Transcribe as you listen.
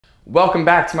Welcome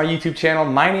back to my YouTube channel.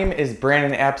 My name is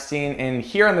Brandon Epstein, and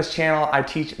here on this channel, I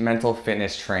teach mental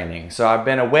fitness training. So I've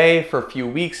been away for a few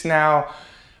weeks now.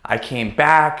 I came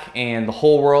back and the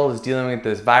whole world is dealing with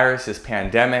this virus, this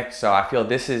pandemic. So I feel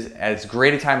this is as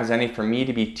great a time as any for me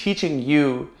to be teaching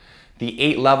you the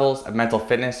 8 levels of mental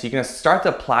fitness. So you can start to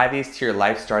apply these to your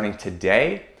life starting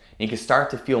today. And you can start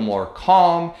to feel more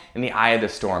calm in the eye of the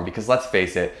storm, because let's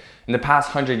face it, in the past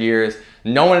 100 years,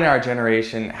 no one in our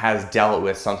generation has dealt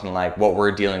with something like what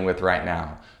we're dealing with right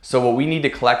now. So what we need to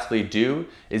collectively do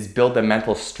is build the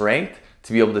mental strength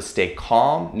to be able to stay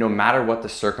calm no matter what the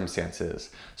circumstances.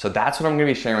 So that's what I'm gonna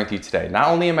be sharing with you today. Not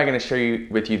only am I gonna share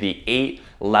with you the 8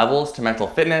 levels to mental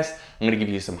fitness, I'm gonna give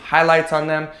you some highlights on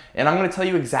them, and I'm gonna tell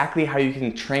you exactly how you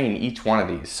can train each one of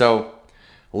these. So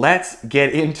let's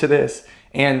get into this.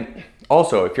 And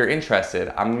also, if you're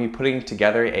interested, I'm gonna be putting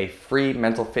together a free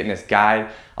mental fitness guide.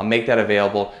 I'll make that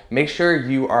available. Make sure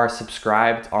you are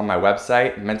subscribed on my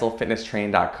website,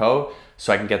 mentalfitnesstraining.co,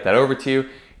 so I can get that over to you.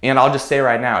 And I'll just say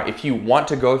right now, if you want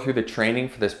to go through the training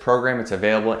for this program, it's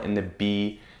available in the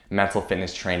Be Mental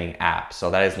Fitness Training app. So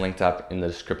that is linked up in the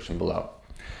description below.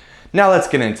 Now let's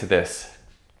get into this,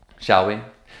 shall we?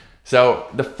 So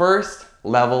the first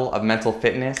level of mental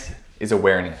fitness is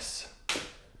awareness.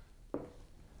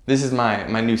 This is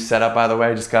my new setup, by the way.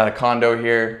 I just got a condo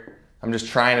here. I'm just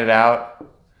trying it out.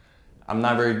 I'm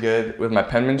not very good with my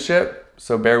penmanship,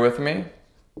 so bear with me.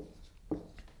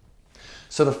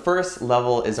 So the first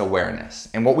level is awareness.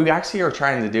 And what we actually are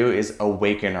trying to do is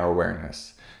awaken our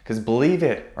awareness. Because believe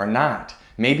it or not,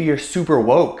 maybe you're super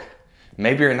woke.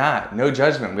 Maybe you're not. No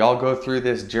judgment. We all go through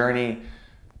this journey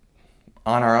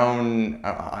on our own,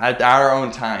 at our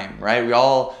own time, right? We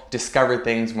all discover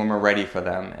things when we're ready for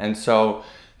them. And so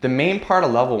the main part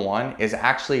of level 1 is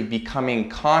actually becoming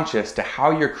conscious to how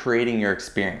you're creating your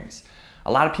experience.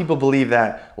 A lot of people believe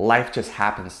that life just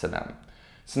happens to them.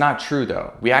 It's not true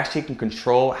though. We actually can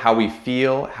control how we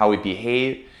feel, how we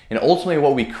behave, and ultimately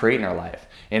what we create in our life.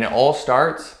 And it all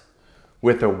starts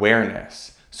with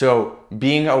awareness. So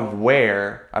being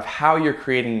aware of how you're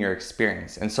creating your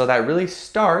experience. And so that really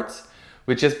starts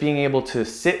with just being able to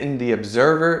sit in the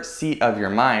observer seat of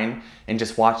your mind and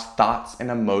just watch thoughts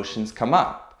and emotions come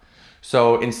up.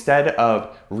 So instead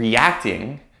of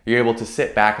reacting, you're able to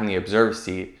sit back in the observer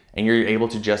seat and you're able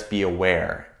to just be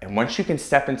aware. And once you can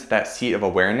step into that seat of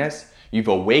awareness, you've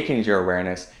awakened your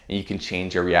awareness and you can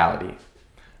change your reality.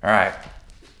 All right.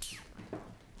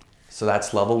 So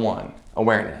that's level 1,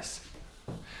 awareness.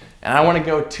 And I don't want to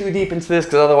go too deep into this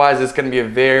because otherwise it's going to be a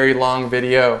very long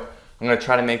video. I'm going to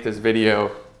try to make this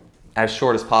video as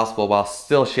short as possible while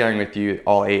still sharing with you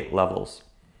all 8 levels.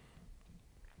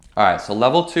 All right, so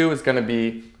level 2 is going to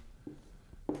be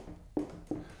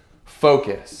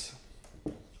focus.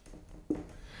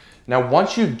 Now,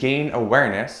 once you've gained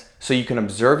awareness, so you can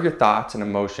observe your thoughts and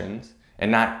emotions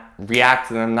and not react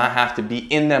to them, not have to be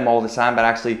in them all the time, but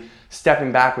actually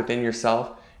stepping back within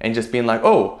yourself and just being like,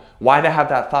 oh, why did I have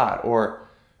that thought? Or,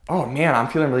 oh man, I'm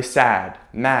feeling really sad,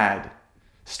 mad,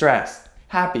 stressed,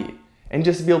 happy. And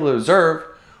just to be able to observe,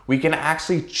 we can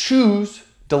actually choose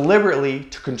deliberately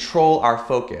to control our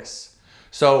focus.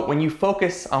 So when you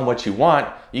focus on what you want,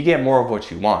 you get more of what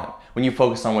you want. When you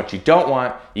focus on what you don't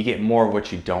want, you get more of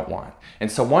what you don't want. And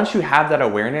so once you have that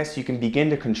awareness, you can begin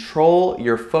to control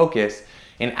your focus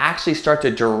and actually start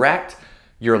to direct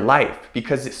your life,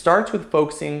 because it starts with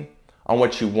focusing on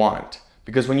what you want.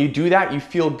 Because when you do that, you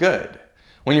feel good.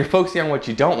 When you're focusing on what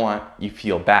you don't want, you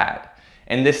feel bad.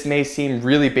 And this may seem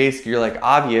really basic, you're like,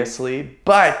 obviously,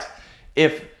 but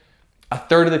if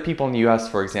 1/3 of the people in the US,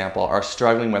 for example, are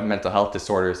struggling with mental health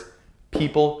disorders,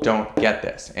 people don't get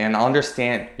this. And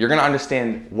you're gonna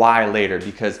understand why later,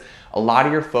 because a lot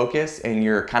of your focus and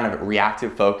your kind of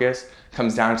reactive focus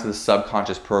comes down to the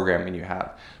subconscious programming you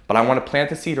have. But I wanna plant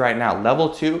the seed right now. Level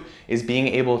 2 is being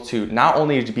able to not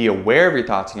only to be aware of your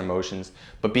thoughts and emotions,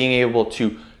 but being able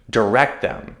to direct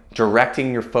them,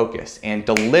 directing your focus and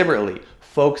deliberately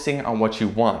focusing on what you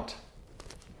want.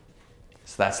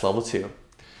 So that's level 2.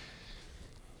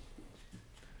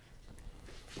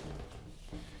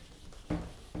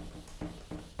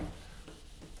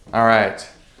 All right,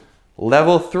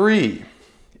 level 3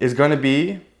 is going to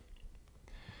be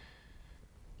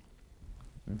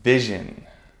vision.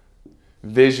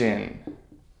 Vision.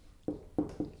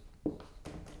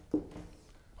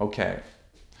 Okay.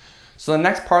 So the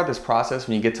next part of this process,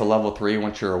 when you get to level 3,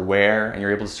 once you're aware and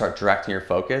you're able to start directing your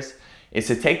focus, is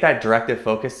to take that directed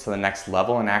focus to the next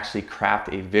level and actually craft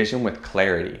a vision with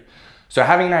clarity. So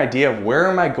having an idea of where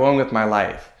am I going with my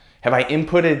life? Have I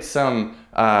inputted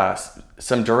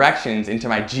some directions into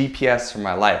my GPS for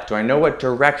my life? Do I know what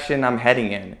direction I'm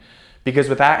heading in? Because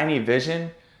without any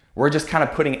vision, we're just kind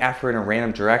of putting effort in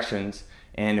random directions.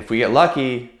 And if we get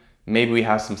lucky, maybe we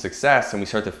have some success and we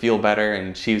start to feel better and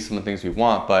achieve some of the things we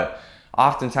want. But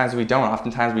oftentimes we don't.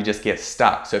 Oftentimes we just get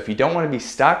stuck. So if you don't want to be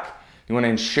stuck, you want to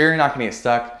ensure you're not going to get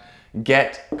stuck,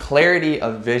 get clarity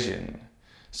of vision.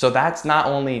 So that's not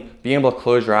only being able to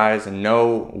close your eyes and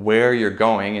know where you're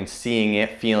going and seeing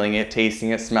it, feeling it,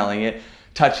 tasting it, smelling it,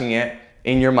 touching it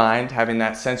in your mind, having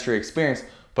that sensory experience,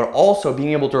 but also being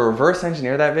able to reverse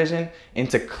engineer that vision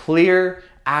into clear,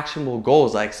 actionable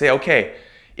goals. Like say, okay,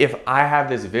 if I have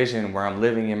this vision where I'm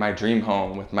living in my dream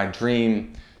home with my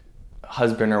dream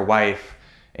husband or wife,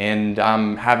 and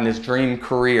I'm having this dream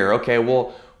career, okay,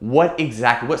 well, what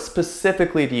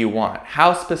specifically do you want?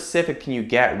 How specific can you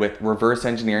get with reverse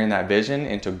engineering that vision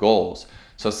into goals?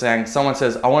 So saying, someone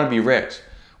says, I want to be rich.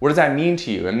 What does that mean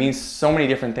to you? It means so many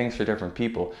different things for different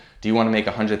people. Do you want to make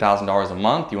 $100,000 a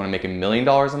month? Do you want to make $1 million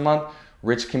a month?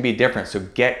 Rich can be different. So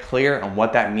get clear on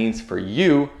what that means for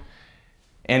you.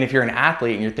 And if you're an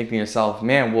athlete and you're thinking to yourself,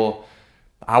 man, well,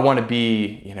 I want to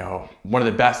be, one of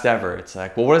the best ever. It's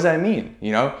like, well, what does that mean?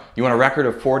 You want a record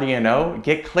of 40-0?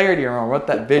 Get clarity around what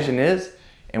that vision is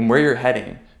and where you're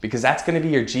heading, because that's going to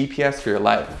be your GPS for your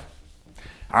life.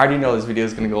 I already know this video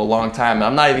is going to go a long time, and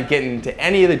I'm not even getting into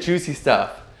any of the juicy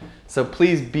stuff. So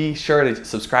please be sure to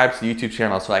subscribe to the YouTube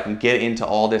channel so I can get into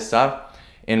all this stuff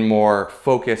in more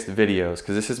focused videos,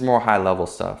 because this is more high level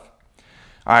stuff.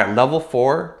 All right, level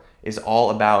 4 is all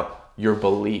about your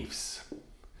beliefs.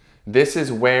 This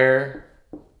is where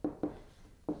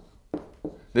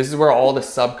all the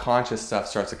subconscious stuff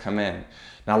starts to come in.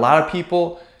 Now, a lot of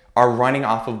people are running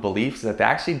off of beliefs that they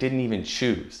actually didn't even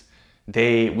choose.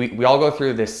 We all go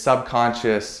through this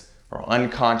subconscious or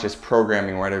unconscious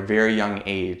programming. We're at a very young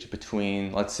age,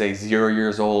 between, let's say, 0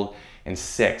 years old and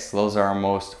 6. Those are our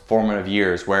most formative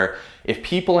years, where if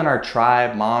people in our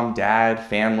tribe, mom, dad,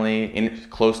 family, in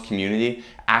close community,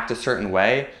 act a certain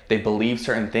way, they believe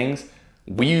certain things,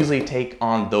 we usually take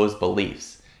on those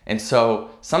beliefs. And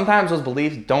so sometimes those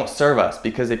beliefs don't serve us,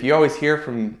 because if you always hear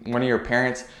from one of your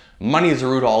parents, money is the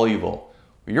root of all evil,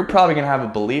 you're probably going to have a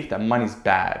belief that money's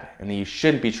bad and that you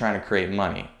shouldn't be trying to create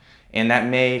money. And that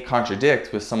may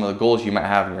contradict with some of the goals you might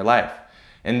have in your life.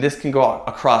 And this can go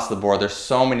across the board. There's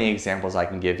so many examples I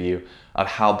can give you of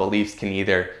how beliefs can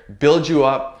either build you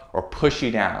up or push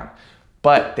you down.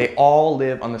 But they all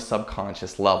live on the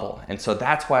subconscious level. And so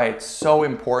that's why it's so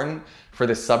important for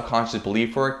this subconscious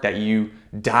belief work that you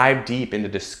dive deep into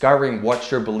discovering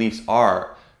what your beliefs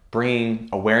are, bringing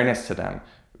awareness to them,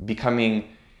 becoming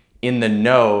in the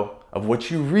know of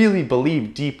what you really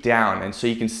believe deep down. And so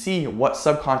you can see what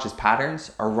subconscious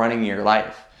patterns are running in your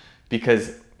life,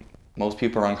 because most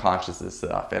people are unconscious of this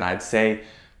stuff. And I'd say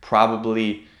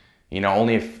probably,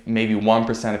 only if maybe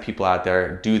 1% of people out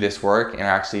there do this work and are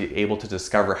actually able to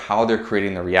discover how they're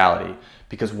creating the reality.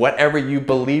 Because whatever you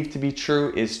believe to be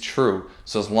true is true.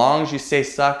 So as long as you stay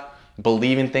stuck,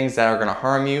 believing things that are going to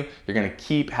harm you, you're going to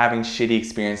keep having shitty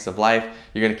experiences of life.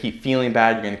 You're going to keep feeling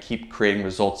bad. You're going to keep creating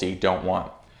results that you don't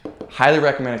want. Highly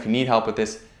recommend, if you need help with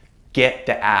this, get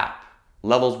the app.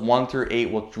 Levels 1 through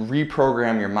 8 will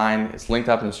reprogram your mind. It's linked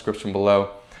up in the description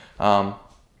below.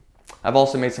 I've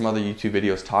also made some other YouTube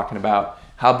videos talking about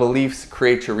how beliefs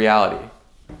create your reality.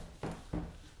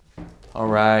 All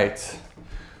right,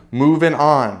 moving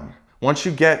on. Once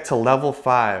you get to level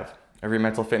 5 of your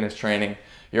mental fitness training,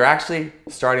 you're actually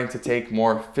starting to take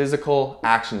more physical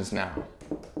actions now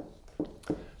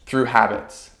through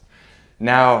habits.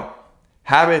 Now,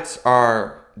 habits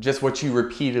are just what you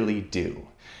repeatedly do.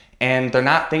 And they're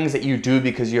not things that you do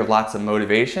because you have lots of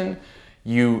motivation.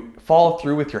 You follow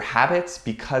through with your habits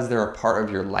because they're a part of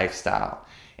your lifestyle.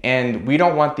 And we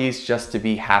don't want these just to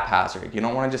be haphazard. You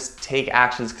don't want to just take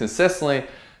actions consistently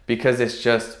because it's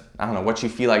just, what you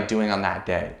feel like doing on that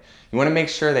day. You want to make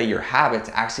sure that your habits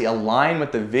actually align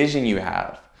with the vision you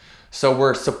have. So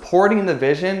we're supporting the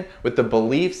vision with the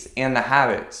beliefs and the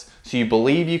habits. So you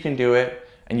believe you can do it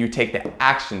and you take the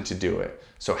action to do it.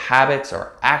 So habits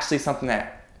are actually something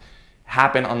that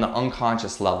happen on the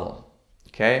unconscious level,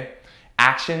 okay?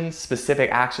 Actions, specific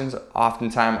actions,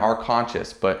 oftentimes are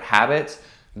conscious, but habits,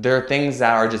 they're things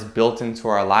that are just built into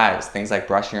our lives. Things like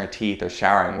brushing our teeth or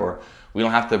showering, where we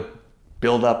don't have to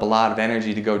build up a lot of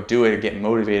energy to go do it or get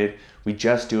motivated. We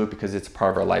just do it because it's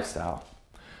part of our lifestyle.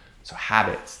 So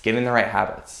habits, get in the right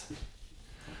habits.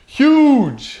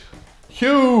 Huge,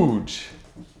 huge.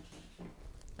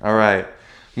 All right,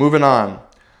 moving on.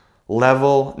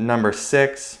 Level number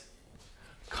 6,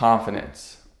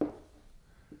 confidence.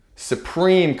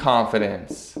 Supreme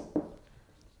confidence.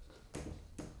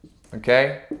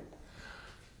 Okay?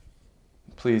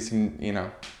 Please,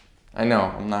 I know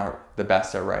I'm not the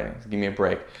best at writing, so give me a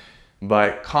break.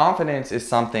 But confidence is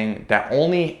something that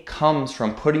only comes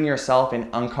from putting yourself in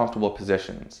uncomfortable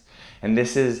positions. And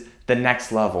this is the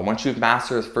next level. Once you've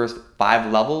mastered the first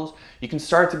 5 levels, you can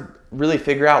start to really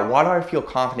figure out, why do I feel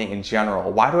confident in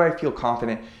general? Why do I feel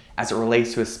confident as it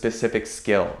relates to a specific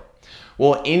skill?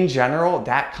 Well, in general,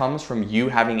 that comes from you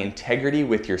having integrity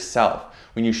with yourself.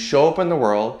 When you show up in the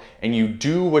world and you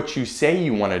do what you say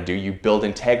you want to do, you build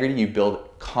integrity, you build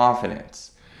confidence.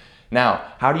 Now,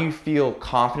 how do you feel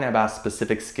confident about a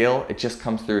specific skill? It just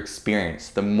comes through experience.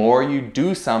 The more you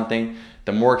do something,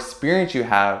 the more experience you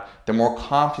have, the more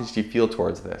confidence you feel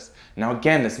towards this. Now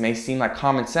again, this may seem like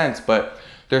common sense, but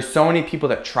there's so many people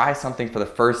that try something for the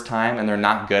first time and they're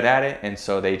not good at it, and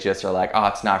so they just are like, oh,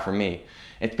 it's not for me.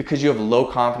 It's because you have low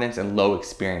confidence and low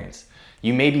experience.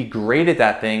 You may be great at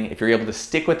that thing if you're able to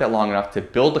stick with it long enough to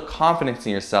build the confidence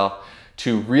in yourself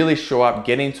to really show up,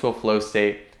 get into a flow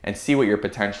state, and see what your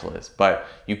potential is. But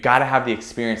you gotta have the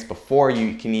experience before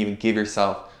you can even give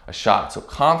yourself a shot. So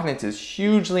confidence is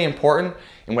hugely important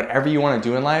in whatever you wanna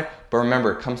do in life, but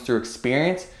remember, it comes through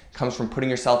experience, it comes from putting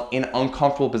yourself in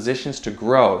uncomfortable positions to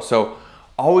grow. So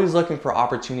always looking for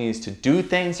opportunities to do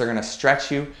things that are gonna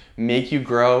stretch you, make you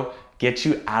grow, get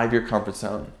you out of your comfort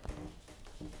zone.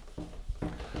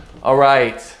 All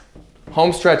right,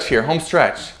 home stretch here, home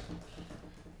stretch.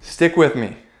 Stick with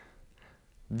me.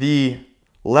 The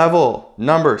level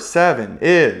number 7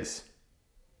 is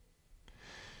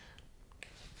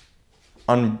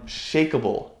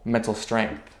unshakable mental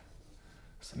strength.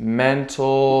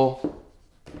 Mental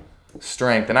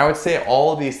strength. And I would say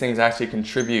all of these things actually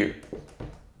contribute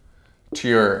to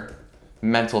your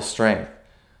mental strength.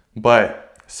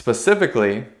 But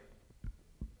specifically,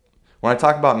 when I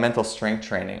talk about mental strength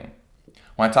training,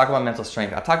 when I talk about mental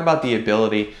strength, I talk about the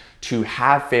ability to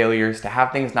have failures, to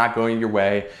have things not going your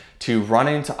way, to run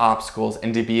into obstacles,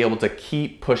 and to be able to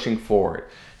keep pushing forward.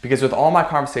 Because with all my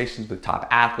conversations with top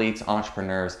athletes,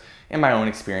 entrepreneurs, and my own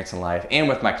experience in life, and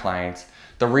with my clients,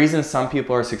 the reason some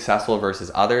people are successful versus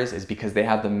others is because they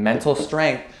have the mental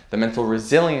strength, the mental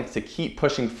resilience to keep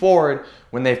pushing forward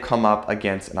when they've come up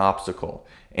against an obstacle.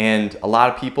 And a lot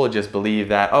of people just believe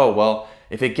that, oh, well,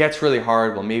 if it gets really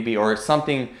hard, well, maybe, or if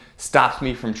something stops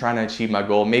me from trying to achieve my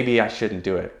goal, maybe I shouldn't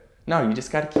do it. No, you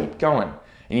just got to keep going.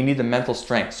 And you need the mental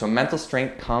strength. So mental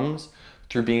strength comes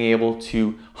through being able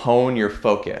to hone your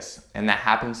focus. And that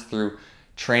happens through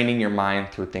training your mind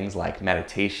through things like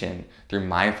meditation, through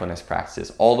mindfulness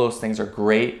practices. All those things are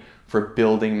great for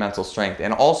building mental strength.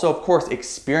 And also, of course,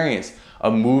 experience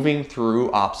of moving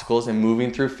through obstacles and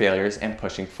moving through failures and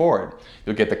pushing forward.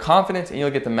 You'll get the confidence and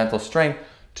you'll get the mental strength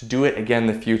to do it again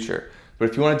in the future. But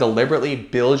if you want to deliberately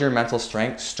build your mental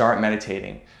strength, start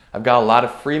meditating. I've got a lot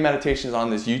of free meditations on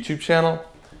this YouTube channel,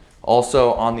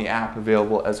 also on the app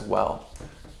available as well.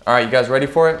 All right, you guys ready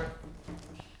for it?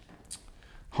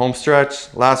 Home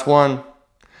stretch, last one.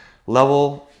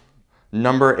 Level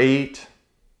number 8.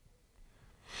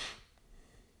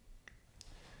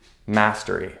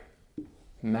 Mastery.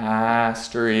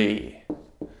 Mastery.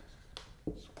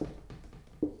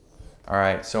 All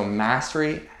right, so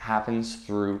mastery happens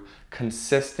through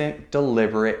consistent,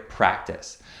 deliberate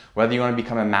practice. Whether you want to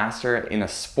become a master in a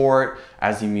sport,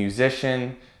 as a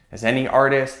musician, as any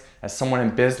artist, as someone in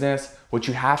business, what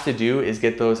you have to do is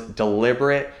get those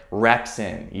deliberate reps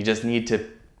in. You just need to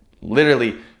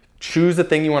literally choose the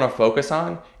thing you want to focus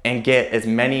on and get as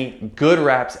many good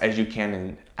reps as you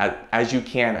can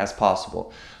as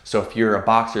possible. So if you're a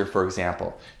boxer, for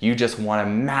example, you just want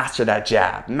to master that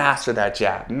jab, master that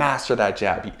jab, master that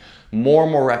jab. More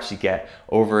and more reps you get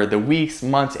over the weeks,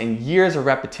 months, and years of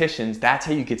repetitions, that's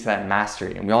how you get to that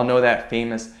mastery. And we all know that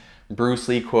famous Bruce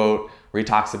Lee quote where he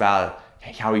talks about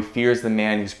how he fears the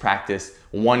man who's practiced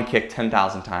one kick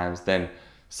 10,000 times than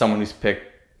someone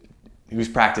who's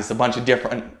practiced a bunch of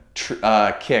different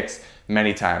kicks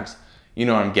many times. You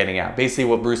know what I'm getting at. Basically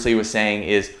what Bruce Lee was saying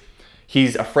is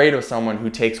he's afraid of someone who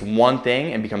takes one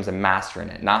thing and becomes a master in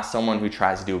it, not someone who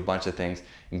tries to do a bunch of things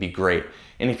and be great.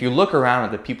 And if you look around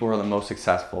at the people who are the most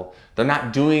successful, they're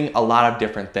not doing a lot of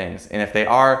different things. And if they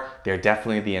are, they're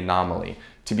definitely the anomaly.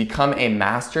 To become a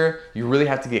master, you really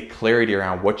have to get clarity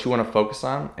around what you want to focus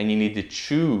on, and you need to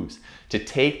choose to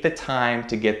take the time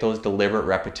to get those deliberate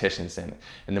repetitions in.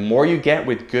 And the more you get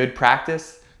with good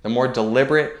practice, the more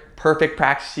deliberate, perfect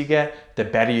practice you get, the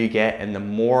better you get, and the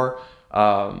more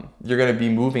you're going to be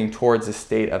moving towards a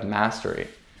state of mastery.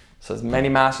 So there's many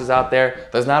masters out there.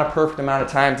 There's not a perfect amount of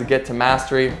time to get to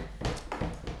mastery,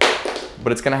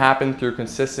 but it's going to happen through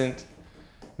consistent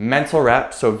mental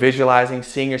reps, so visualizing,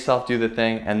 seeing yourself do the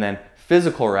thing, and then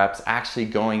physical reps, actually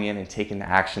going in and taking the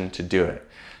action to do it.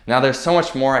 Now there's so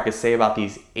much more I could say about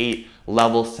these 8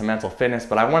 levels to mental fitness,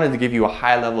 but I wanted to give you a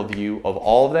high level view of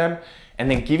all of them and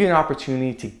then give you an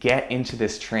opportunity to get into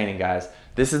this training, guys.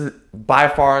 This is by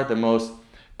far the most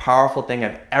powerful thing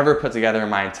I've ever put together in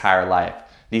my entire life.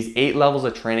 These 8 levels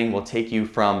of training will take you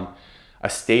from a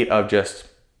state of just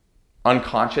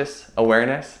unconscious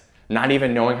awareness, not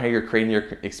even knowing how you're creating your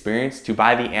experience, to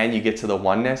by the end you get to the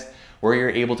oneness where you're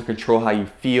able to control how you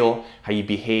feel, how you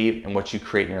behave, and what you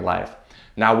create in your life.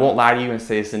 Now I won't lie to you and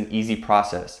say it's an easy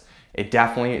process. It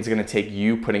definitely is going to take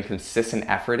you putting consistent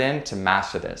effort in to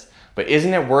master this. But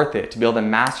isn't it worth it to be able to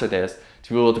master this,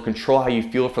 to be able to control how you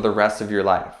feel for the rest of your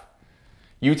life?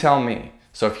 You tell me.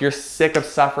 So if you're sick of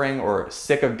suffering or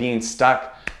sick of being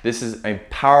stuck, this is a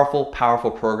powerful,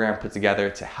 powerful program put together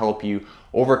to help you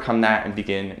overcome that and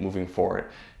begin moving forward.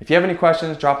 If you have any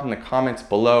questions, drop them in the comments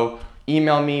below.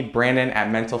 Email me,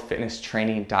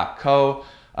 brandon@mentalfitnesstraining.co.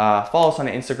 Follow us on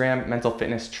Instagram, Mental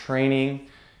Fitness Training.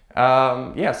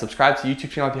 Yeah, subscribe to the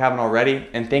YouTube channel if you haven't already.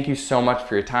 And thank you so much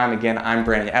for your time. Again, I'm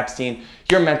Brandon Epstein,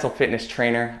 your mental fitness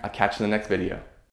trainer. I'll catch you in the next video.